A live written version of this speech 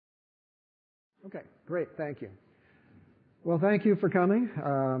Okay, great. Thank you. Well, thank you for coming.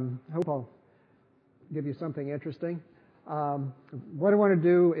 Hope I'll give you something interesting. What I want to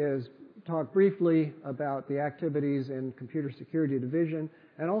do is talk briefly about the activities in Computer Security Division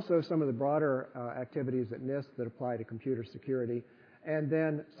and also some of the broader activities at NIST that apply to computer security. And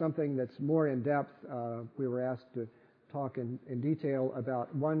then something that's more in depth, we were asked to talk in detail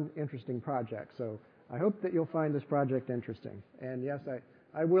about one interesting project. So I hope that you'll find this project interesting. And yes,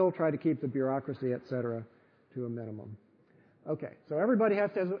 I will try to keep the bureaucracy, et cetera, to a minimum. Okay, so everybody has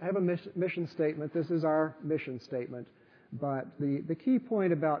to have a mission statement. This is our mission statement. But the key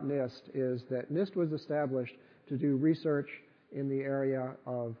point about NIST is that NIST was established to do research in the area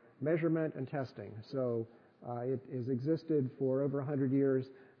of measurement and testing. So it has existed for over 100 years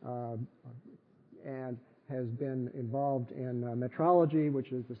and has been involved in metrology,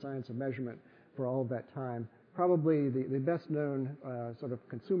 which is the science of measurement, for all of that time. Probably the best known sort of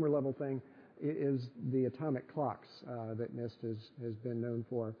consumer level thing is the atomic clocks that NIST has been known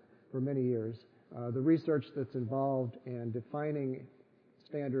for many years. The research that's involved in defining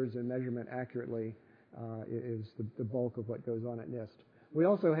standards and measurement accurately is the bulk of what goes on at NIST. We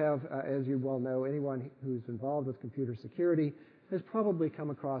also have, as you well know, anyone who's involved with computer security has probably come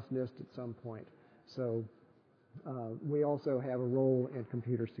across NIST at some point. So we also have a role in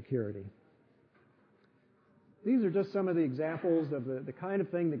computer security. These are just some of the examples of the kind of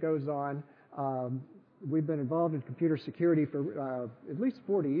thing that goes on. We've been involved in computer security for at least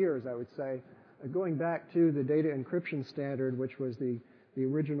 40 years, I would say, going back to the data encryption standard, which was the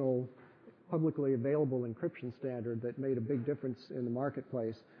original publicly available encryption standard that made a big difference in the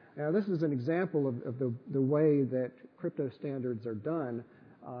marketplace. Now, this is an example of the way that crypto standards are done.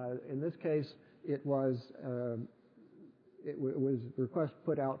 In this case, it was a request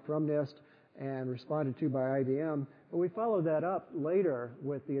put out from NIST and responded to by IBM. But we followed that up later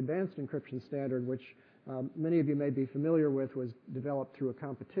with the advanced encryption standard, which many of you may be familiar with, was developed through a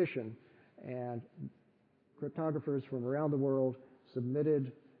competition. And cryptographers from around the world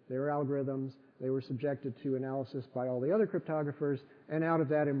submitted their algorithms. They were subjected to analysis by all the other cryptographers, and out of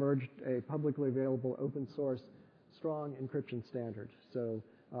that emerged a publicly available open source strong encryption standard. So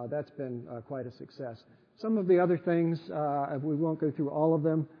that's been quite a success. Some of the other things, we won't go through all of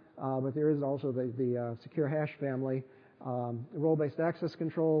them, but there is also the secure hash family, role-based access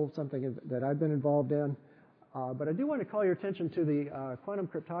control, something that I've been involved in. But I do want to call your attention to the quantum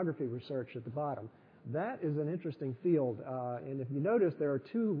cryptography research at the bottom. That is an interesting field, and if you notice, there are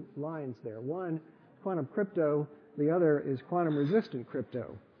two lines there. One, quantum crypto. The other is quantum resistant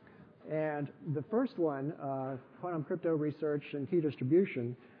crypto. And the first one, quantum crypto research and key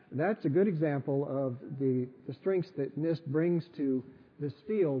distribution, that's a good example of the strengths that NIST brings to this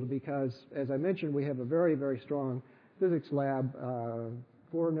field because, as I mentioned, we have a very, very strong physics lab,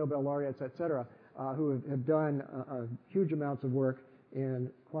 4 Nobel laureates, et cetera, who have done huge amounts of work in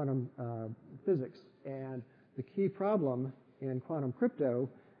quantum physics. And the key problem in quantum crypto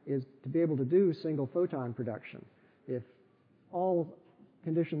is to be able to do single photon production. If all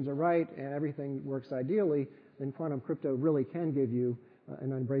conditions are right and everything works ideally, then quantum crypto really can give you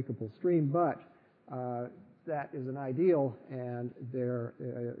an unbreakable stream. But that is an ideal, and there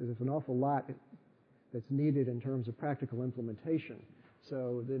is an awful lot that's needed in terms of practical implementation.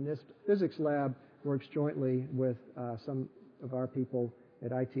 So the NIST physics lab works jointly with some of our people at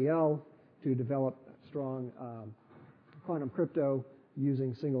ITL to develop strong quantum crypto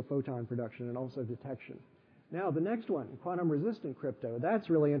using single photon production and also detection. Now, the next one, quantum resistant crypto. That's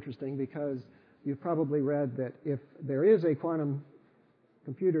really interesting because you've probably read that if there is a quantum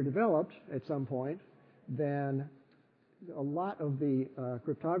computer developed at some point, then a lot of the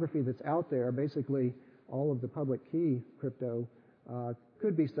cryptography that's out there, basically all of the public key crypto,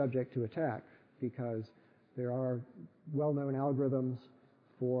 could be subject to attack because there are well-known algorithms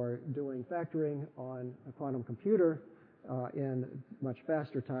for doing factoring on a quantum computer in much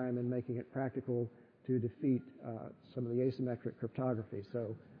faster time and making it practical to defeat some of the asymmetric cryptography.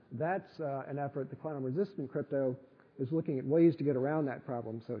 So that's an effort. The quantum resistant crypto is looking at ways to get around that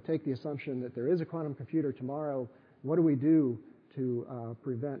problem. So take the assumption that there is a quantum computer tomorrow. What do we do to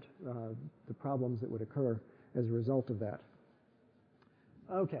prevent the problems that would occur as a result of that?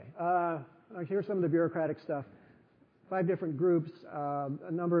 Okay, here's some of the bureaucratic stuff. 5 different groups.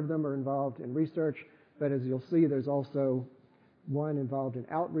 A number of them are involved in research, but as you'll see, there's also one involved in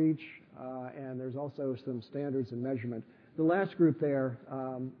outreach, and there's also some standards and measurement. The last group there,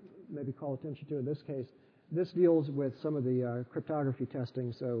 maybe call attention to in this case, this deals with some of the cryptography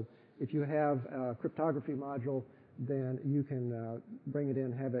testing. So if you have a cryptography module, then you can bring it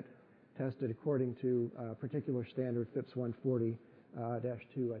in, have it tested according to a particular standard, FIPS 140,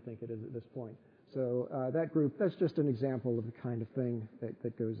 -2, I think it is at this point. So that group, that's just an example of the kind of thing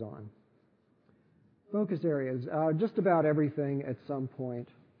that goes on. Focus areas, just about everything at some point.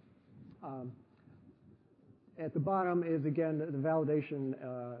 At the bottom is, again, the validation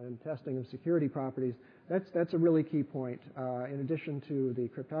and testing of security properties. That's a really key point. In addition to the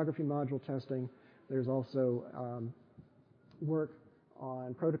cryptography module testing, there's also work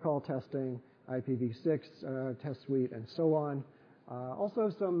on protocol testing, IPv6 test suite, and so on.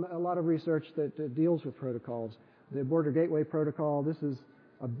 Also a lot of research that deals with protocols. The border gateway protocol, this is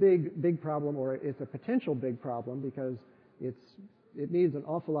a big problem, or it's a potential big problem because it needs an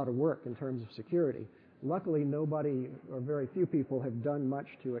awful lot of work in terms of security. Luckily, nobody or very few people have done much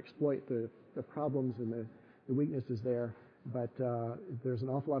to exploit the problems and the weaknesses there, but there's an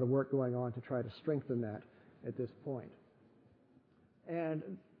awful lot of work going on to try to strengthen that at this point. And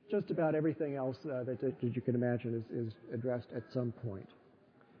just about everything else that you can imagine is addressed at some point.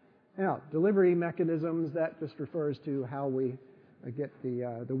 Now, delivery mechanisms, that just refers to how we get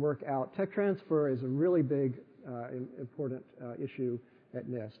the work out. Tech transfer is a really big, important issue at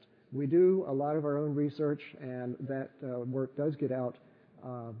NIST. We do a lot of our own research, and that work does get out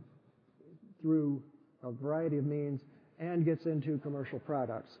through a variety of means and gets into commercial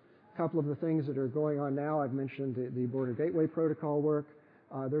products. A couple of the things that are going on now, I've mentioned the border gateway protocol work.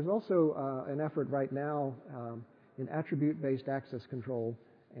 There's also an effort right now in attribute-based access control,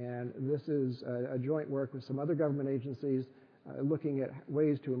 and this is a joint work with some other government agencies looking at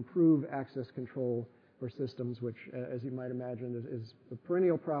ways to improve access control for systems, which, as you might imagine, is a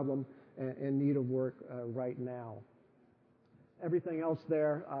perennial problem and in need of work right now. Everything else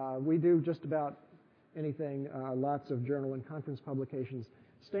there, we do just about anything, lots of journal and conference publications.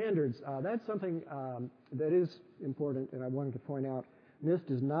 Standards, that's something that is important, and I wanted to point out.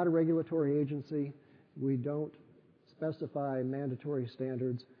 NIST is not a regulatory agency. We don't specify mandatory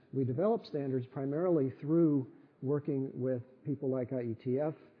standards. We develop standards primarily through working with people like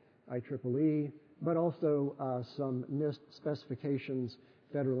IETF, IEEE, but also some NIST specifications,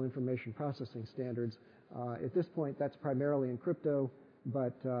 Federal Information Processing Standards. At this point, that's primarily in crypto,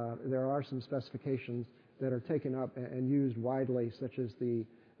 but there are some specifications that are taken up and used widely, such as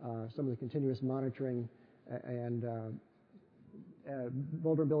some of the continuous monitoring and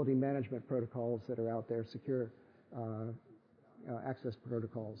vulnerability management protocols that are out there, secure access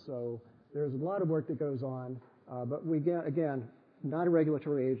protocols. So there's a lot of work that goes on, but we get, again, not a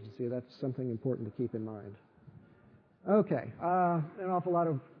regulatory agency. That's something important to keep in mind. Okay, an awful lot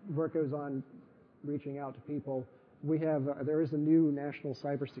of work goes on reaching out to people. There is a new National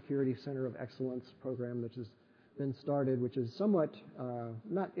Cybersecurity Center of Excellence program that has been started, which is somewhat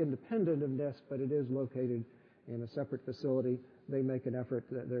not independent of NIST, but it is located in a separate facility. They make an effort.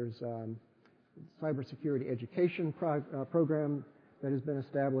 There's cybersecurity education program that has been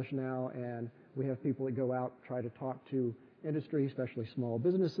established now, and we have people that go out, try to talk to industry, especially small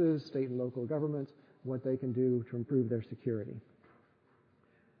businesses, state and local governments, what they can do to improve their security.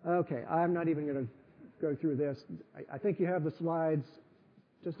 Okay, I'm not even going to go through this. I think you have the slides.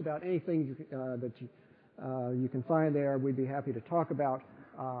 Just about anything that you can find there, we'd be happy to talk about.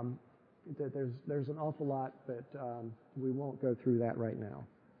 There's an awful lot, but we won't go through that right now.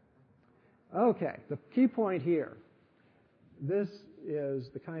 Okay, the key point here. This is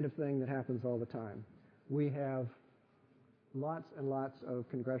the kind of thing that happens all the time. We have lots and lots of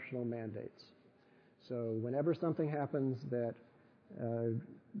congressional mandates. So whenever something happens that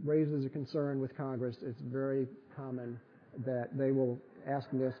raises a concern with Congress, it's very common that they will ask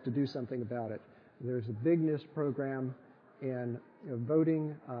NIST to do something about it. There's a big NIST program in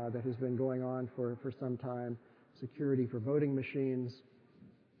voting that has been going on for some time, security for voting machines.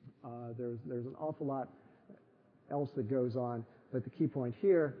 There's an awful lot else that goes on, but the key point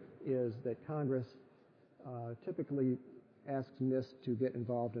here is that Congress typically asks NIST to get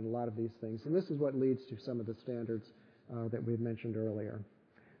involved in a lot of these things, and this is what leads to some of the standards that we've mentioned earlier.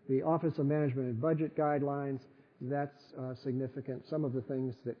 The Office of Management and Budget Guidelines, that's significant. Some of the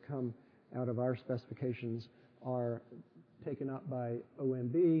things that come out of our specifications are taken up by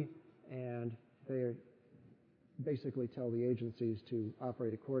OMB, and they basically tell the agencies to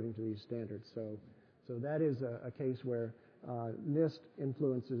operate according to these standards. So that is a case where NIST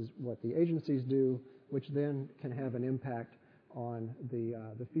influences what the agencies do, which then can have an impact on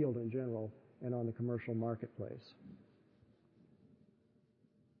the field in general and on the commercial marketplace.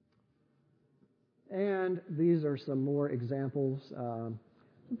 And these are some more examples, some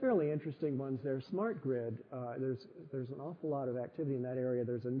fairly interesting ones there. Smart grid, there's an awful lot of activity in that area.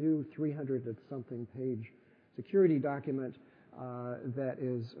 There's a new 300-something page security document that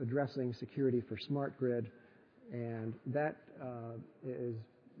is addressing security for smart grid. And that is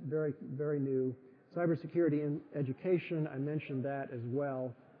very, very new. Cybersecurity in education, I mentioned that as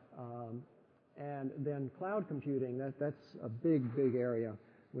well. And then cloud computing, that's a big, big area.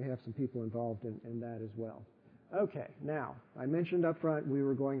 We have some people involved in that as well. Okay, now, I mentioned up front we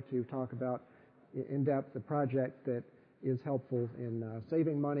were going to talk about in depth the project that is helpful in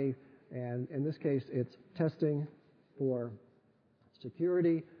saving money, and in this case it's testing for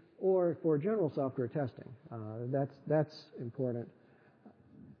security or for general software testing. That's important.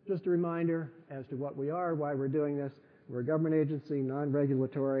 Just a reminder as to what we are, why we're doing this. We're a government agency,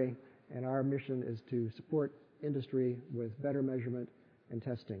 non-regulatory, and our mission is to support industry with better measurement and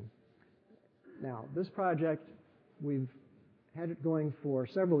testing. Now, this project, we've had it going for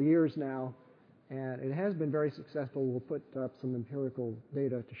several years now, and it has been very successful. We'll put up some empirical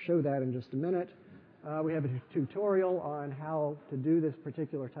data to show that in just a minute. We have a tutorial on how to do this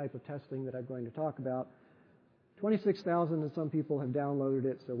particular type of testing that I'm going to talk about. 26,000 and some people have downloaded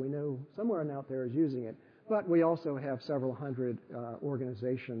it, so we know someone out there is using it. But we also have several hundred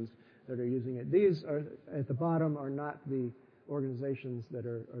organizations that are using it. These are, at the bottom, are not the organizations that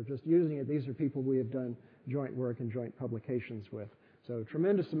are just using it. These are people we have done joint work and joint publications with. So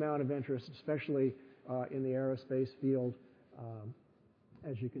tremendous amount of interest, especially in the aerospace field,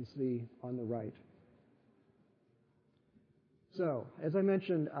 as you can see on the right. So, as I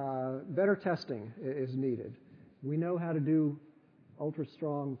mentioned, better testing is needed. We know how to do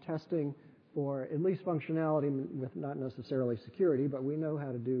ultra-strong testing for at least functionality with not necessarily security, but we know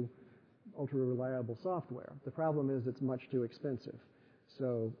how to do ultra-reliable software. The problem is it's much too expensive.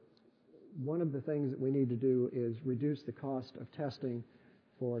 So one of the things that we need to do is reduce the cost of testing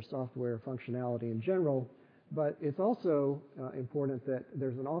for software functionality in general, but it's also important that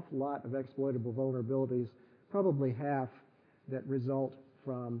there's an awful lot of exploitable vulnerabilities, probably half, that result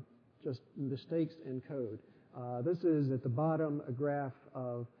from just mistakes in code. This is at the bottom a graph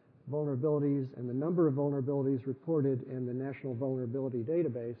of vulnerabilities and the number of vulnerabilities reported in the National Vulnerability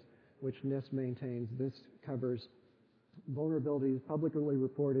Database, which NIST maintains. This covers vulnerabilities publicly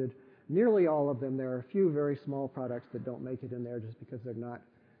reported, nearly all of them. There are a few very small products that don't make it in there just because they're not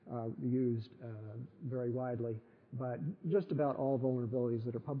used very widely, but just about all vulnerabilities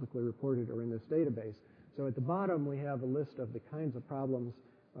that are publicly reported are in this database. So at the bottom we have a list of the kinds of problems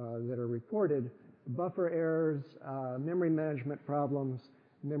that are reported: buffer errors, memory management problems,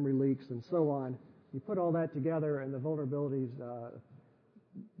 memory leaks, and so on. You put all that together, and the vulnerabilities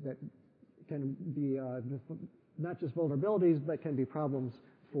that can be not just vulnerabilities, but can be problems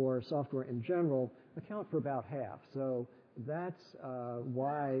for software in general, account for about half. So that's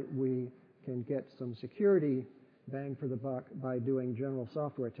why we can get some security bang for the buck by doing general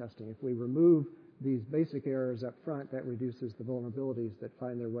software testing. If we remove these basic errors up front, that reduces the vulnerabilities that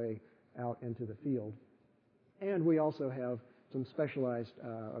find their way out into the field. And we also have some specialized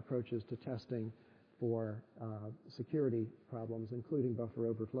approaches to testing for security problems, including buffer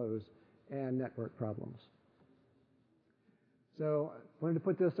overflows and network problems. So I wanted to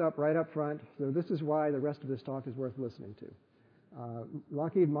put this up right up front. So this is why the rest of this talk is worth listening to.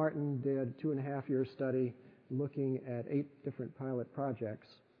 Lockheed Martin did a 2.5-year study looking at 8 different pilot projects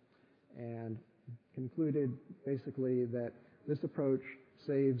and concluded basically that this approach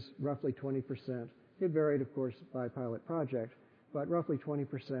saves roughly 20%. It varied, of course, by pilot project, but roughly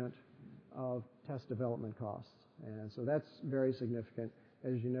 20% of test development costs. And so that's very significant.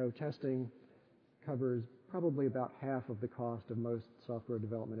 As you know, testing covers probably about half of the cost of most software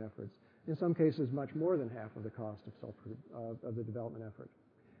development efforts. In some cases, much more than half of the cost of the development effort.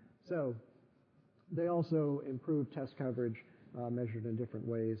 So they also improved test coverage measured in different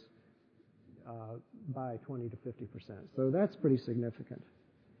ways by 20 to 50%. So that's pretty significant.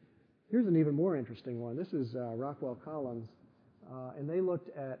 Here's an even more interesting one. This is Rockwell Collins, and they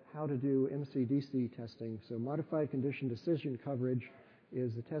looked at how to do MC/DC testing. So modified condition decision coverage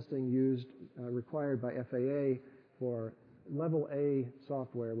is the testing used, required by FAA for level A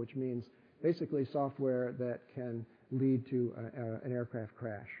software, which means basically software that can lead to an aircraft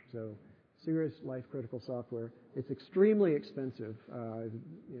crash. So serious life-critical software. It's extremely expensive.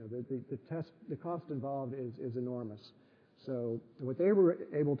 The cost involved is enormous. So what they were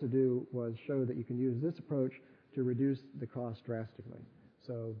able to do was show that you can use this approach to reduce the cost drastically.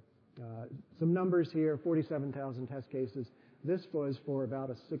 So some numbers here: 47,000 test cases. This was for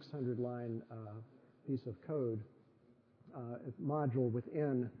about a 600-line piece of code, module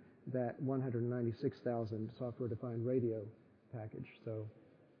within that 196,000 software-defined radio package. So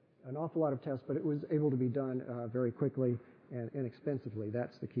an awful lot of tests, but it was able to be done very quickly and inexpensively.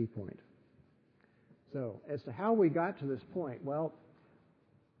 That's the key point. So as to how we got to this point, well,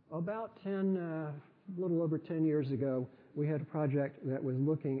 about 10, a little over 10 years ago, we had a project that was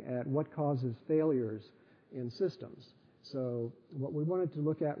looking at what causes failures in systems. So what we wanted to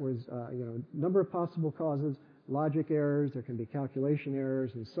look at was, number of possible causes, logic errors, there can be calculation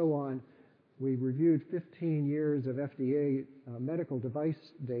errors, and so on. We reviewed 15 years of FDA medical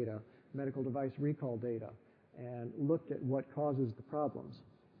device data, medical device recall data, and looked at what causes the problems.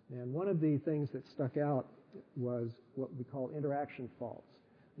 And one of the things that stuck out was what we call interaction faults.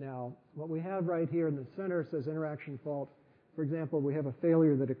 Now, what we have right here in the center says interaction fault. For example, we have a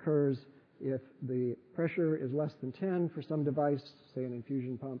failure that occurs if the pressure is less than 10 for some device, say an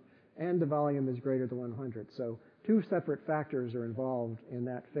infusion pump, and the volume is greater than 100. So two separate factors are involved in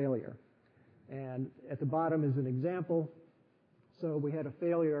that failure. And at the bottom is an example. So we had a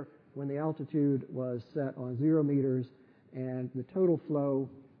failure when the altitude was set on 0 meters and the total flow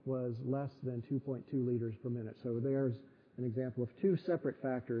was less than 2.2 liters per minute. So there's an example of two separate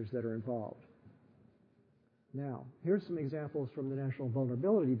factors that are involved. Now, here's some examples from the National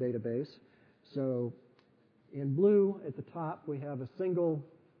Vulnerability Database. So in blue at the top, we have a single,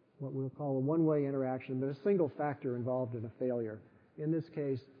 what we'll call a one-way interaction, but a single factor involved in a failure. In this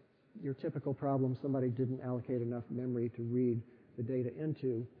case, your typical problem, somebody didn't allocate enough memory to read the data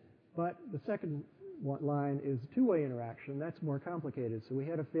into. But the second line is a two-way interaction. That's more complicated. So we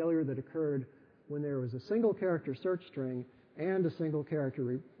had a failure that occurred when there was a single character search string and a single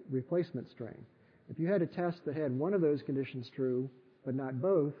character replacement string. If you had a test that had one of those conditions true, but not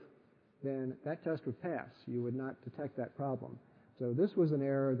both, then that test would pass. You would not detect that problem. So this was an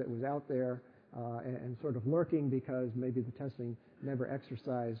error that was out there and sort of lurking because maybe the testing never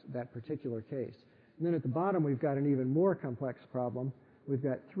exercised that particular case. And then at the bottom, we've got an even more complex problem. We've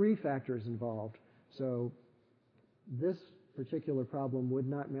got three factors involved. So this particular problem would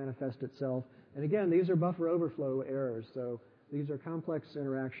not manifest itself. And again, these are buffer overflow errors. So these are complex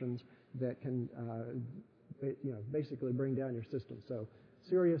interactions that can basically bring down your system. So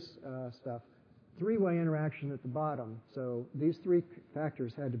serious stuff. Three-way interaction at the bottom. So these three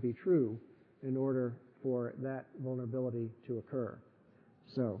factors had to be true in order for that vulnerability to occur.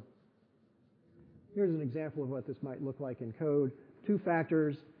 So here's an example of what this might look like in code. Two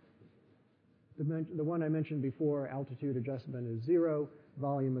factors. The one I mentioned before, altitude adjustment is 0,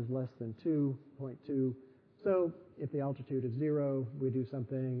 volume is less than 2.2. So if the altitude is 0, we do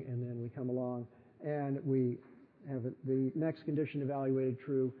something, and then we come along, and we have the next condition evaluated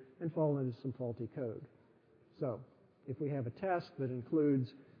true and fall into some faulty code. So if we have a test that includes,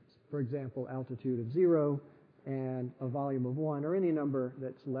 for example, altitude of 0 and a volume of 1, or any number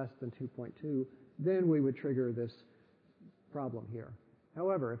that's less than 2.2, then we would trigger this problem here.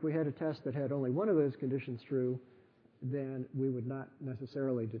 However, if we had a test that had only one of those conditions true, then we would not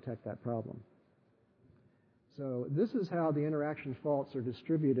necessarily detect that problem. So this is how the interaction faults are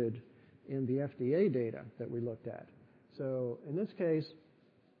distributed in the FDA data that we looked at. So in this case,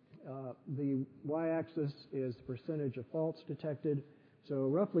 the y-axis is the percentage of faults detected. So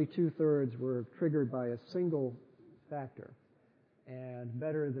roughly 2/3 were triggered by a single factor, and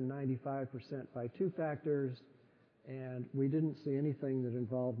better than 95% by two factors, and we didn't see anything that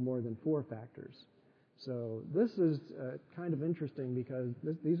involved more than 4 factors. So this is kind of interesting because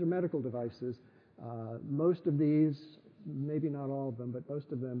these are medical devices. Most of these, maybe not all of them, but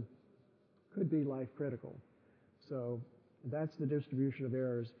most of them could be life critical. So that's the distribution of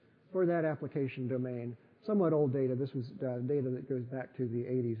errors for that application domain. Somewhat old data. This was data that goes back to the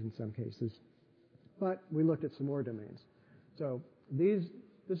 80s in some cases. But we looked at some more domains. So this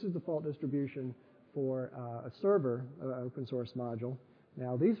is the fault distribution for a server open source module.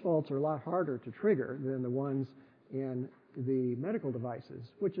 Now these faults are a lot harder to trigger than the ones in the medical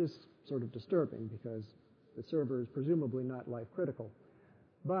devices, which is sort of disturbing because the server is presumably not life critical.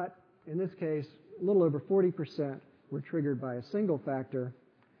 But in this case, a little over 40% were triggered by a single factor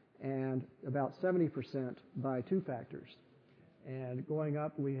and about 70% by 2 factors. And going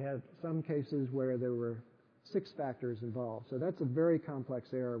up, we had some cases where there were 6 factors involved. So that's a very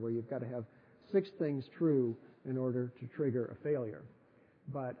complex error where you've got to have 6 things true in order to trigger a failure.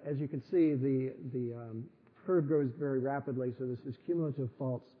 But as you can see, the curve goes very rapidly, so this is cumulative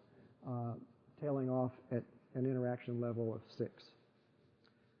faults tailing off at an interaction level of 6.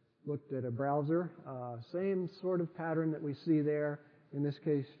 Looked at a browser, same sort of pattern that we see there. In this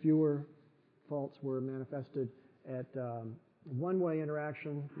case, fewer faults were manifested at one-way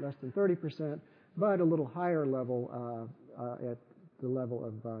interaction, less than 30%, but a little higher level at the level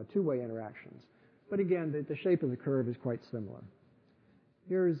of two-way interactions. But again, the shape of the curve is quite similar.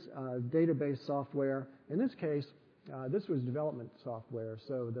 Here's database software. In this case, this was development software,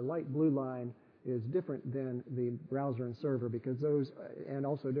 so the light blue line is different than the browser and server because those, and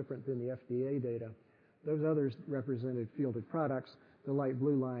also different than the FDA data, Those others represented fielded products. The light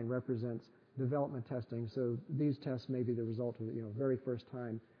blue line represents development testing. So these tests may be the result of very first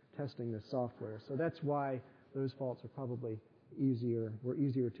time testing this software. So that's why those faults are probably were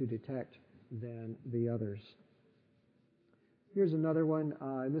easier to detect than the others. Here's another one.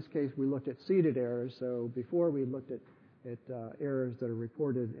 In this case, we looked at seeded errors. So before we looked at errors that are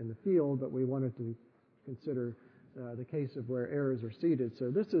reported in the field, but we wanted to consider the case of where errors are seeded.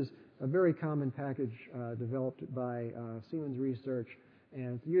 So this is a very common package developed by Siemens Research,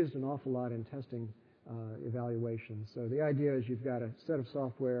 and it's used an awful lot in testing evaluations. So the idea is you've got a set of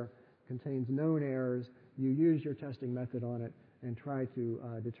software, contains known errors, you use your testing method on it, and try to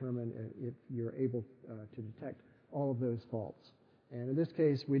determine if you're able to detect all of those faults. And in this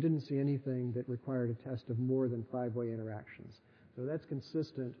case, we didn't see anything that required a test of more than 5-way interactions. So that's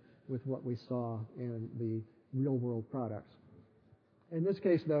consistent with what we saw in the real-world products. In this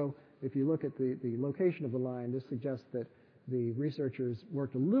case, though, if you look at the location of the line, this suggests that the researchers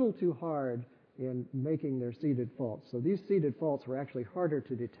worked a little too hard in making their seeded faults. So these seeded faults were actually harder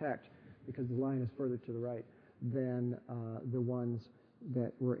to detect because the line is further to the right than the ones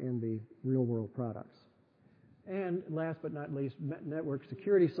that were in the real-world products. And last but not least, network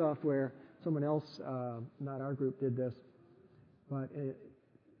security software. Someone else, not our group, did this. But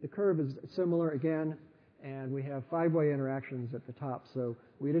the curve is similar again, and we have 5-way interactions at the top. So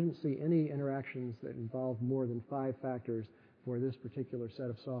we didn't see any interactions that involved more than 5 factors for this particular set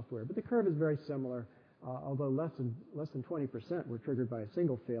of software. But the curve is very similar, although less than 20% were triggered by a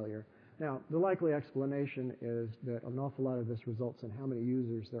single failure. Now, the likely explanation is that an awful lot of this results in how many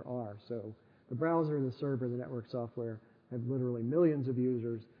users there are. So the browser, the server, the network software have literally millions of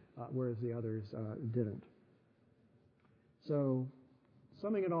users, whereas the others didn't. So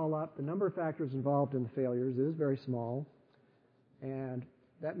summing it all up, the number of factors involved in the failures is very small, and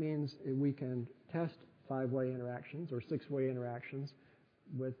that means we can test 5-way interactions or 6-way interactions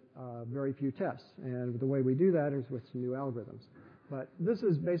with very few tests. And the way we do that is with some new algorithms. But this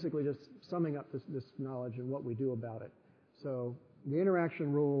is basically just summing up this knowledge and what we do about it. So the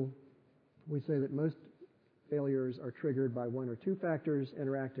interaction rule, we say that most failures are triggered by 1 or 2 factors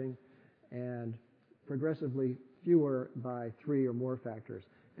interacting, and progressively fewer by 3 or more factors.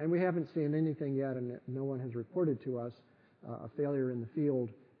 And we haven't seen anything yet, and no one has reported to us a failure in the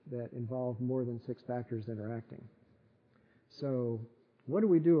field that involved more than 6 factors interacting. So what do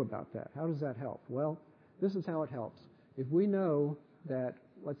we do about that? How does that help? Well, this is how it helps. If we know that,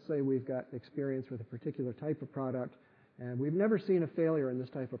 let's say we've got experience with a particular type of product, and we've never seen a failure in this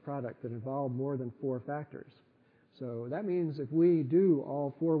type of product that involved more than 4 factors. So that means if we do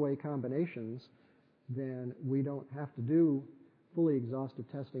all 4-way combinations, then we don't have to do fully exhaustive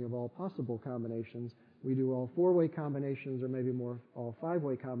testing of all possible combinations. We do all 4-way combinations, or maybe more all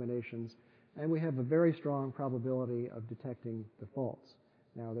 5-way combinations, and we have a very strong probability of detecting the faults.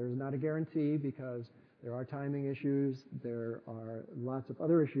 Now, there's not a guarantee because there are timing issues, there are lots of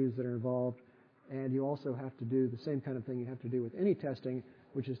other issues that are involved, and you also have to do the same kind of thing you have to do with any testing,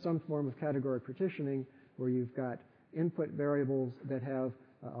 which is some form of category partitioning, where you've got input variables that have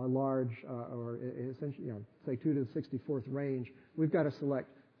a large, or essentially, say 2 to the 64th range. We've got to select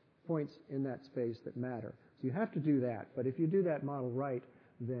points in that space that matter. So you have to do that, but if you do that model right,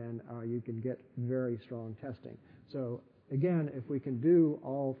 then you can get very strong testing. So again, if we can do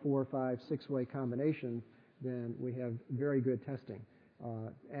all 4, 5, 6-way combinations, then we have very good testing.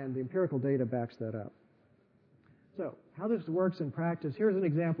 And the empirical data backs that up. So how this works in practice, here's an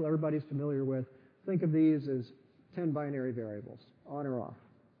example everybody's familiar with. Think of these as 10 binary variables, on or off.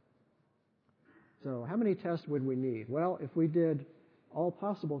 So how many tests would we need? Well, if we did all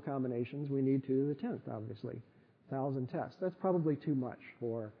possible combinations, we need 2 to the 10th, obviously. 1,000 tests. That's probably too much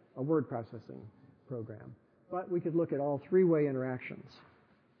for a word processing program. But we could look at all 3-way interactions.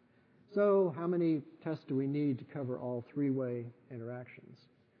 So how many tests do we need to cover all 3-way interactions?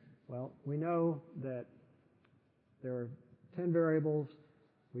 Well, we know that there are 10 variables.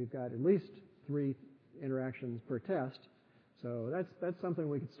 We've got at least 3 interactions per test. So that's something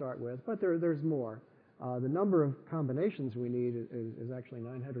we could start with. But there's more. The number of combinations we need is actually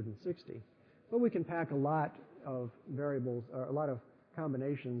 960. But we can pack a lot of variables, or a lot of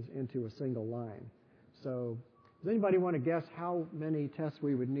combinations into a single line. So does anybody want to guess how many tests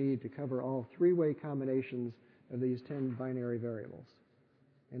we would need to cover all 3-way combinations of these 10 binary variables?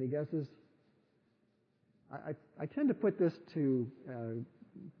 Any guesses? I tend to put this to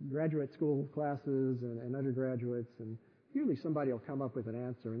graduate school classes and undergraduates, and usually somebody will come up with an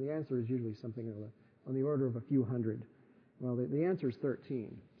answer, and the answer is usually something on the order of a few hundred. Well, the answer is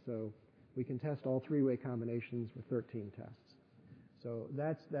 13. So we can test all 3-way combinations with 13 tests. So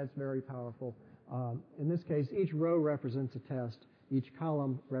that's very powerful. In this case, each row represents a test. Each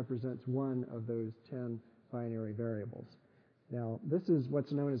column represents one of those 10 binary variables. Now, this is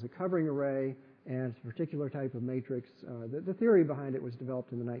what's known as a covering array, and it's a particular type of matrix. The theory behind it was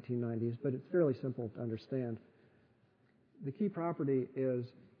developed in the 1990s, but it's fairly simple to understand. The key property is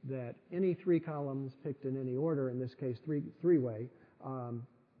that any 3 columns picked in any order, in this case three-way,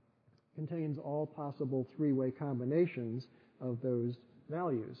 contains all possible 3-way combinations of those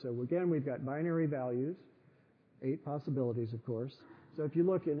values. So again, we've got binary values, 8 possibilities, of course. So if you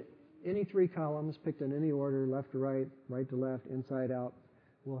look in any 3 columns picked in any order, left to right, right to left, inside out,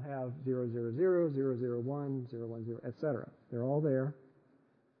 we'll have 0, 0, 0, 0, 0, 1, 0, 1, 0, etc. They're all there,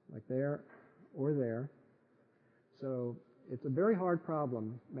 like there or there. So it's a very hard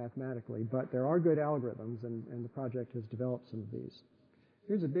problem mathematically, but there are good algorithms, and the project has developed some of these.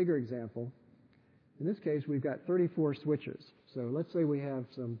 Here's a bigger example. In this case, we've got 34 switches. So let's say we have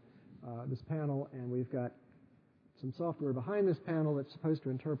this panel, and we've got some software behind this panel that's supposed to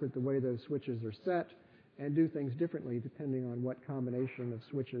interpret the way those switches are set and do things differently depending on what combination of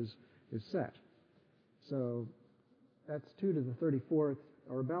switches is set. So that's 2 to the 34th,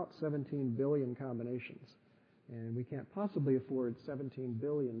 or about 17 billion combinations. And we can't possibly afford 17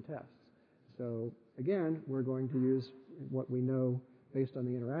 billion tests. So again, we're going to use what we know based on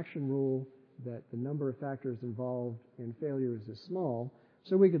the interaction rule, that the number of factors involved in failures is small.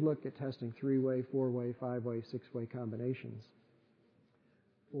 So we could look at testing 3-way, 4-way, 5-way, 6-way combinations.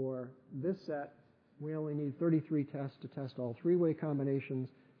 For this set, we only need 33 tests to test all 3-way combinations,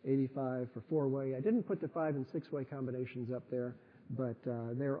 85 for 4-way. I didn't put the 5- and 6-way combinations up there, but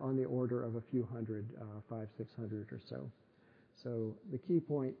they're on the order of a few hundred, 500, 600 or so. So the key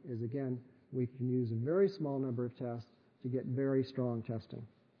point is, again, we can use a very small number of tests to get very strong testing.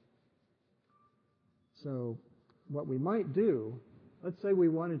 So what we might do, let's say we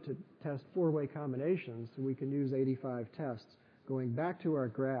wanted to test 4-way combinations, so we can use 85 tests. Going back to our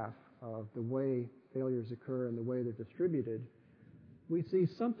graph of the way failures occur and the way they're distributed, we see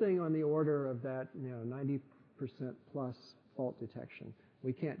something on the order of that 90% plus fault detection.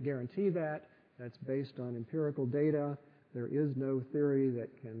 We can't guarantee that. That's based on empirical data. There is no theory that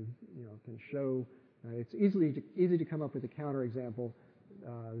can show. It's easy to come up with a counterexample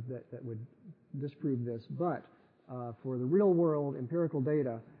that would disprove this, but for the real world, empirical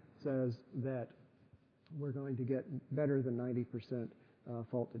data says that we're going to get better than 90%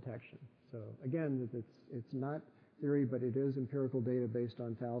 fault detection. So again, it's not theory, but it is empirical data based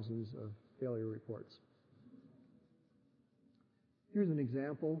on thousands of failure reports. Here's an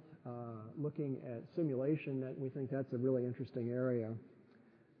example looking at simulation. That we think that's a really interesting area.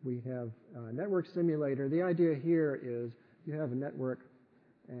 We have a network simulator. The idea here is you have a network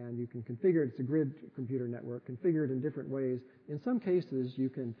and you can configure it. It's a grid computer network, configured in different ways. In some cases, you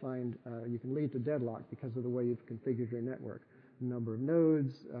can lead to deadlock because of the way you've configured your network. The number of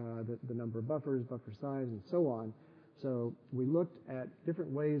nodes, the number of buffers, buffer size, and so on. So we looked at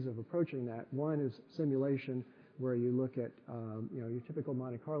different ways of approaching that. One is simulation, where you look at your typical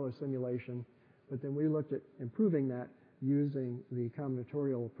Monte Carlo simulation, but then we looked at improving that using the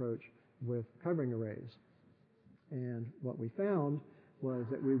combinatorial approach with covering arrays. And what we found was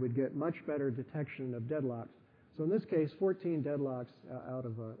that we would get much better detection of deadlocks. So in this case, 14 deadlocks out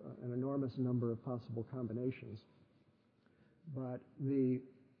of an enormous number of possible combinations. But the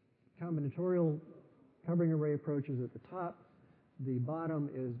combinatorial covering array approach is at the top. The bottom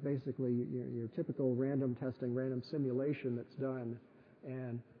is basically your typical random testing, random simulation that's done.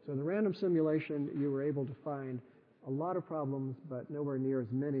 And so in the random simulation, you were able to find a lot of problems, but nowhere near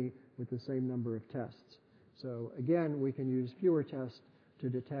as many with the same number of tests. So again, we can use fewer tests to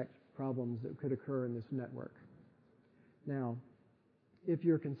detect problems that could occur in this network. Now, if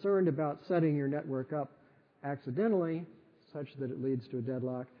you're concerned about setting your network up accidentally, such that it leads to a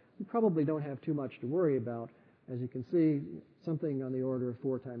deadlock, you probably don't have too much to worry about. As you can see, something on the order of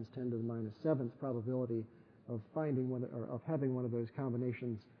 4 times 10 to the minus 7th probability of finding one, or of having one of those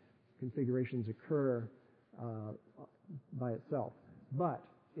configurations occur by itself. But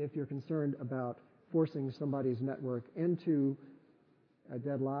if you're concerned about forcing somebody's network into a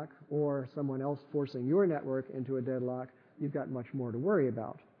deadlock, or someone else forcing your network into a deadlock, you've got much more to worry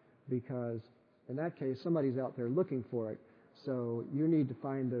about, because in that case, somebody's out there looking for it. So you need to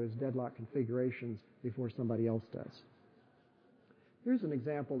find those deadlock configurations before somebody else does. Here's an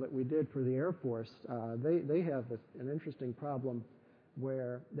example that we did for the Air Force. They have an interesting problem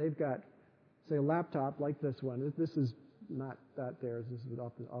where they've got, say, a laptop like this one. This is not theirs. This is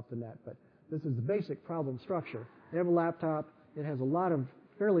off the net, but this is the basic problem structure. They have a laptop. It has a lot of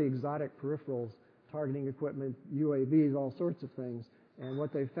fairly exotic peripherals, targeting equipment, UAVs, all sorts of things. And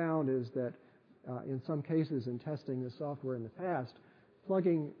what they found is that in some cases in testing the software in the past,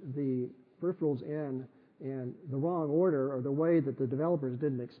 plugging the peripherals in the wrong order or the way that the developers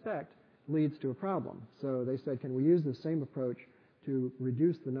didn't expect leads to a problem. So they said, can we use the same approach to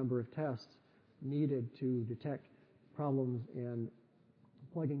reduce the number of tests needed to detect problems in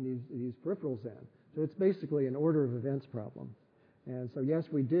plugging these peripherals in? So it's basically an order of events problem. And so yes,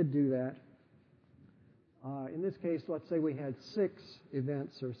 we did do that. In this case, let's say we had 6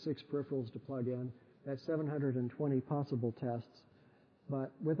 events or 6 peripherals to plug in. That's 720 possible tests.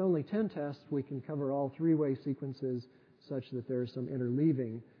 But with only 10 tests, we can cover all 3-way sequences such that there's some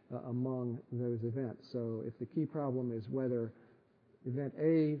interleaving among those events. So if the key problem is whether event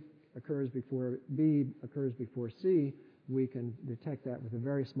A occurs before B occurs before C, we can detect that with a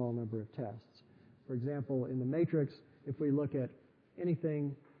very small number of tests. For example, in the matrix, if we look at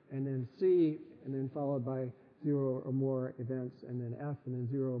anything and then C and then followed by 0 or more events and then F and then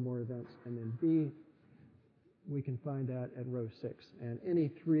 0 or more events and then B, we can find that at row 6. And any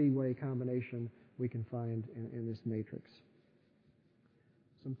 3-way combination we can find in this matrix.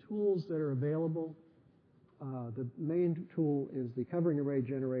 Some tools that are available. The main tool is the covering array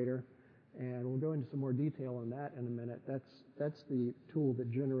generator, and we'll go into some more detail on that in a minute. That's the tool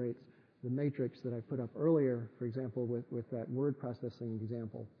that generates the matrix that I put up earlier, for example, with that word processing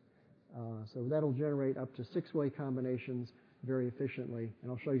example. So that'll generate up to 6-way combinations very efficiently,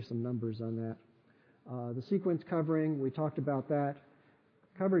 and I'll show you some numbers on that. The sequence covering, we talked about that.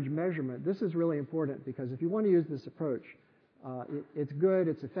 Coverage measurement, this is really important because if you want to use this approach, it's good,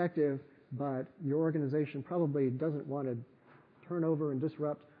 it's effective, but your organization probably doesn't want to turn over and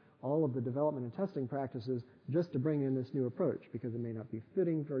disrupt all of the development and testing practices just to bring in this new approach because it may not be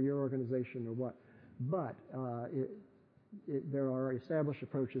fitting for your organization or what. But there are established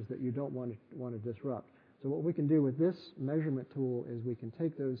approaches that you don't want to disrupt. So what we can do with this measurement tool is we can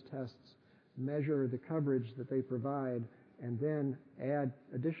take those tests, measure the coverage that they provide, and then add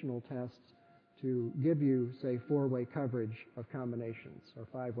additional tests to give you, say, 4-way coverage of combinations, or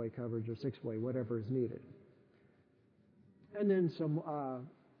 5-way coverage, or 6-way, whatever is needed. And then some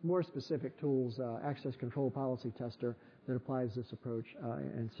more specific tools, access control policy tester that applies this approach,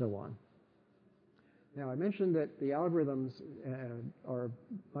 and so on. Now, I mentioned that the algorithms are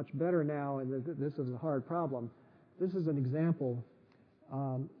much better now, and this is a hard problem. This is an example.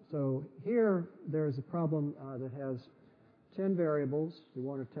 So here, there's a problem that has 10 variables. We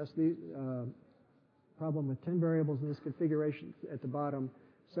want to test the problem with 10 variables in this configuration. At the bottom,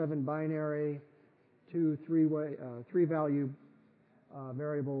 7 binary, 2 3-value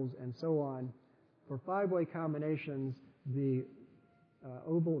variables, and so on. For 5-way combinations, the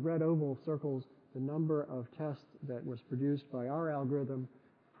red oval circles the number of tests that was produced by our algorithm,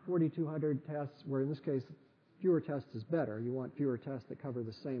 4,200 tests, where in this case, fewer tests is better. You want fewer tests that cover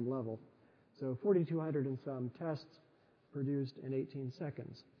the same level. So 4,200 and some tests produced in 18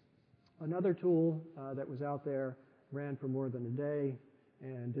 seconds. Another tool that was out there ran for more than a day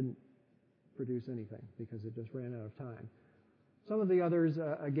and didn't produce anything because it just ran out of time. Some of the others,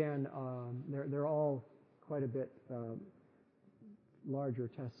 again, they're all quite a bit larger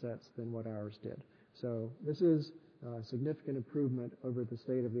test sets than what ours did. So this is a significant improvement over the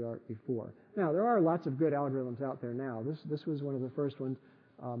state of the art before. Now, there are lots of good algorithms out there now. This was one of the first ones.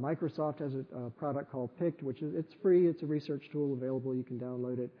 Microsoft has a product called PICT, which is it's free. It's a research tool available. You can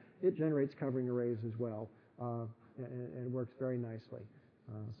download it. It generates covering arrays as well, and it works very nicely.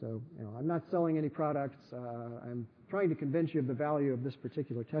 So, I'm not selling any products. I'm trying to convince you of the value of this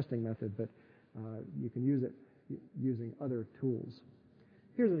particular testing method, but you can use it using other tools.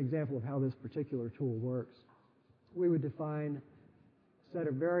 Here's an example of how this particular tool works. We would define a set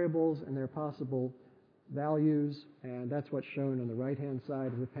of variables and their possible values, and that's what's shown on the right-hand side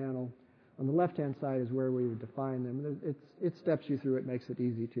of the panel. On the left-hand side is where we would define them. It steps you through it, makes it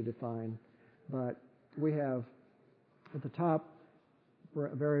easy to define. But we have at the top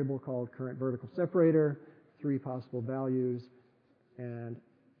a variable called current vertical separator, 3 possible values, and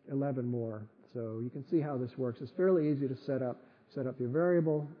 11 more. So you can see how this works. It's fairly easy to set up your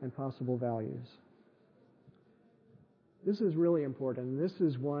variable and possible values. This is really important. This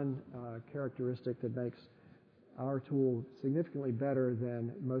is one characteristic that makes our tool significantly better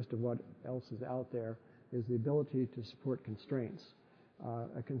than most of what else is out there, is the ability to support constraints.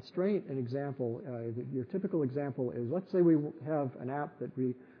 A constraint, an example, your typical example is, let's say we have an app that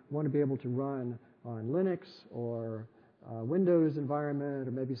we want to be able to run on Linux or Windows environment,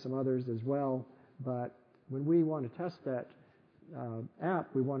 or maybe some others as well, but when we want to test that app,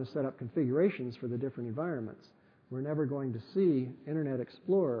 we want to set up configurations for the different environments. We're never going to see Internet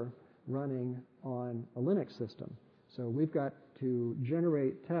Explorer running on a Linux system. So we've got to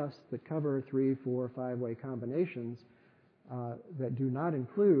generate tests that cover 3, 4, 5-way combinations that do not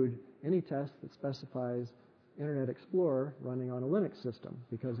include any test that specifies Internet Explorer running on a Linux system.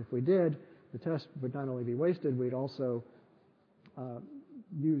 Because if we did, the test would not only be wasted, we'd also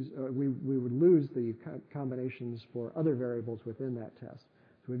we would lose the combinations for other variables within that test.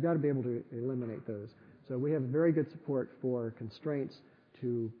 So we've got to be able to eliminate those. So we have very good support for constraints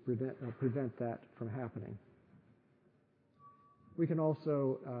to prevent that from happening. We can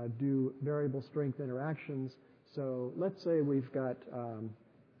also do variable strength interactions. So let's say we've got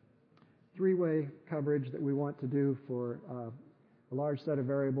 3-way coverage that we want to do for a large set of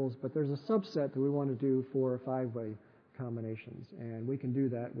variables, but there's a subset that we want to do for 5-way combinations. And we can do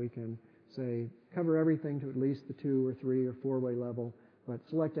that. We can say cover everything to at least the 2 or 3 or 4-way level, but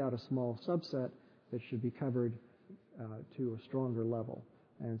select out a small subset that should be covered to a stronger level.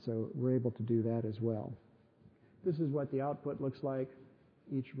 And so we're able to do that as well. This is what the output looks like.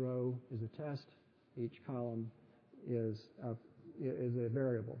 Each row is a test. Each column is a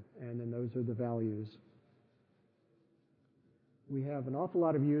variable. And then those are the values. We have an awful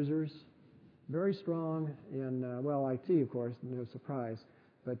lot of users, very strong in, well, IT, of course, no surprise,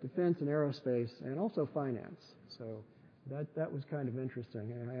 but defense and aerospace, and also finance. So that was kind of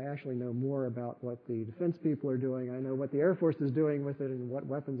interesting. And I actually know more about what the defense people are doing. I know what the Air Force is doing with it and what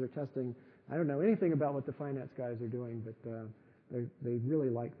weapons they're testing. I don't know anything about what the finance guys are doing, but they really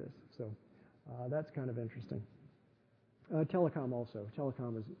like this. So that's kind of interesting. Telecom also.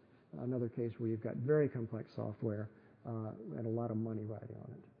 Telecom is another case where you've got very complex software and a lot of money riding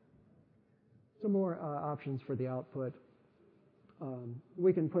on it. Some more options for the output.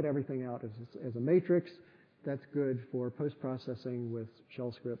 We can put everything out as a matrix. That's good for post-processing with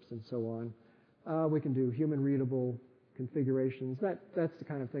shell scripts and so on. We can do human-readable configurations. That's the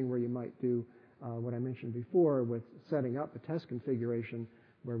kind of thing where you might do what I mentioned before with setting up a test configuration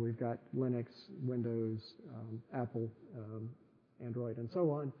where we've got Linux, Windows, Apple, Android, and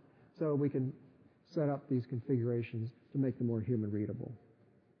so on. So we can set up these configurations to make them more human-readable.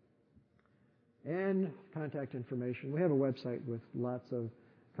 And contact information. We have a website with lots of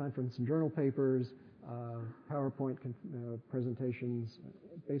conference and journal papers, PowerPoint presentations,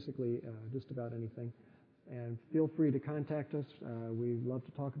 basically just about anything. And feel free to contact us. We love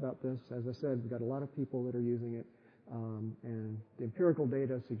to talk about this. As I said, we've got a lot of people that are using it, and the empirical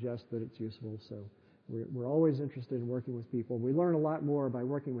data suggests that it's useful. So we're always interested in working with people. We learn a lot more by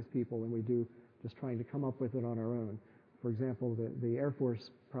working with people than we do just trying to come up with it on our own. For example, the Air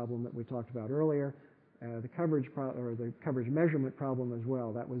Force problem that we talked about earlier, the coverage measurement problem as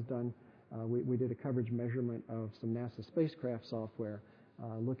well. That was done. We did a coverage measurement of some NASA spacecraft software,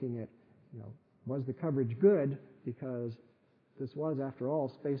 looking at, was the coverage good? Because this was, after all,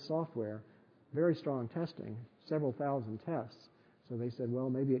 space software, very strong testing, several thousand tests. So they said, well,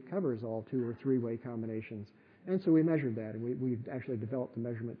 maybe it covers all 2 or 3-way combinations. And so we measured that, and we actually developed a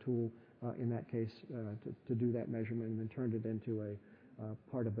measurement tool in that case to do that measurement, and then turned it into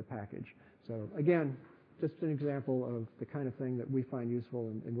a part of the package. So again, just an example of the kind of thing that we find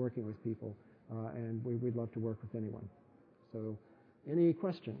useful in working with people, and we'd love to work with anyone. So any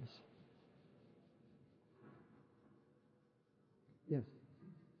questions? Yes?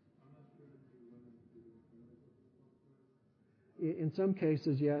 In some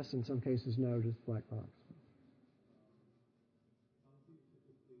cases, yes. In some cases, no, just black box.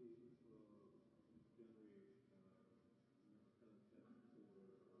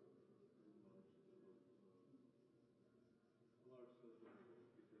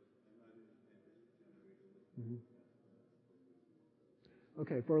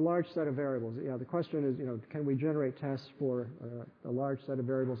 Okay, for a large set of variables. Yeah, the question is, can we generate tests for a large set of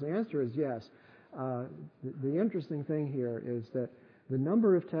variables? The answer is yes. The interesting thing here is that the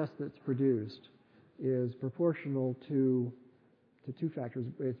number of tests that's produced is proportional to 2 factors.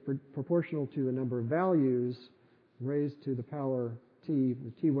 It's proportional to the number of values raised to the power t,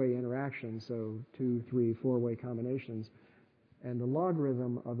 the t-way interaction, so 2, 3, 4-way combinations, and the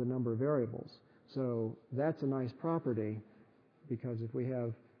logarithm of the number of variables. So that's a nice property, because if we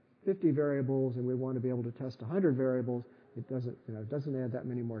have 50 variables and we want to be able to test 100 variables, it doesn't add that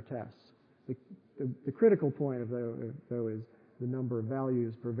many more tests. The critical point though is the number of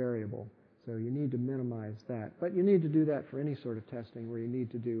values per variable. So you need to minimize that. But you need to do that for any sort of testing where you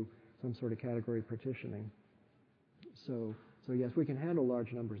need to do some sort of category partitioning. So yes, we can handle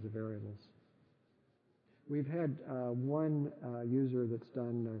large numbers of variables. We've had one user that's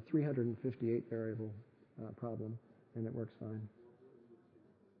done a 358 variable problem, and it works fine.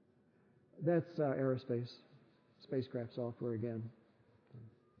 That's aerospace, spacecraft software again.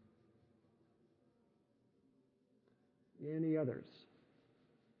 Any others?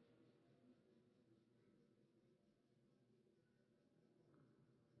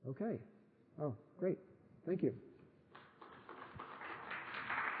 Okay. Oh, great. Thank you.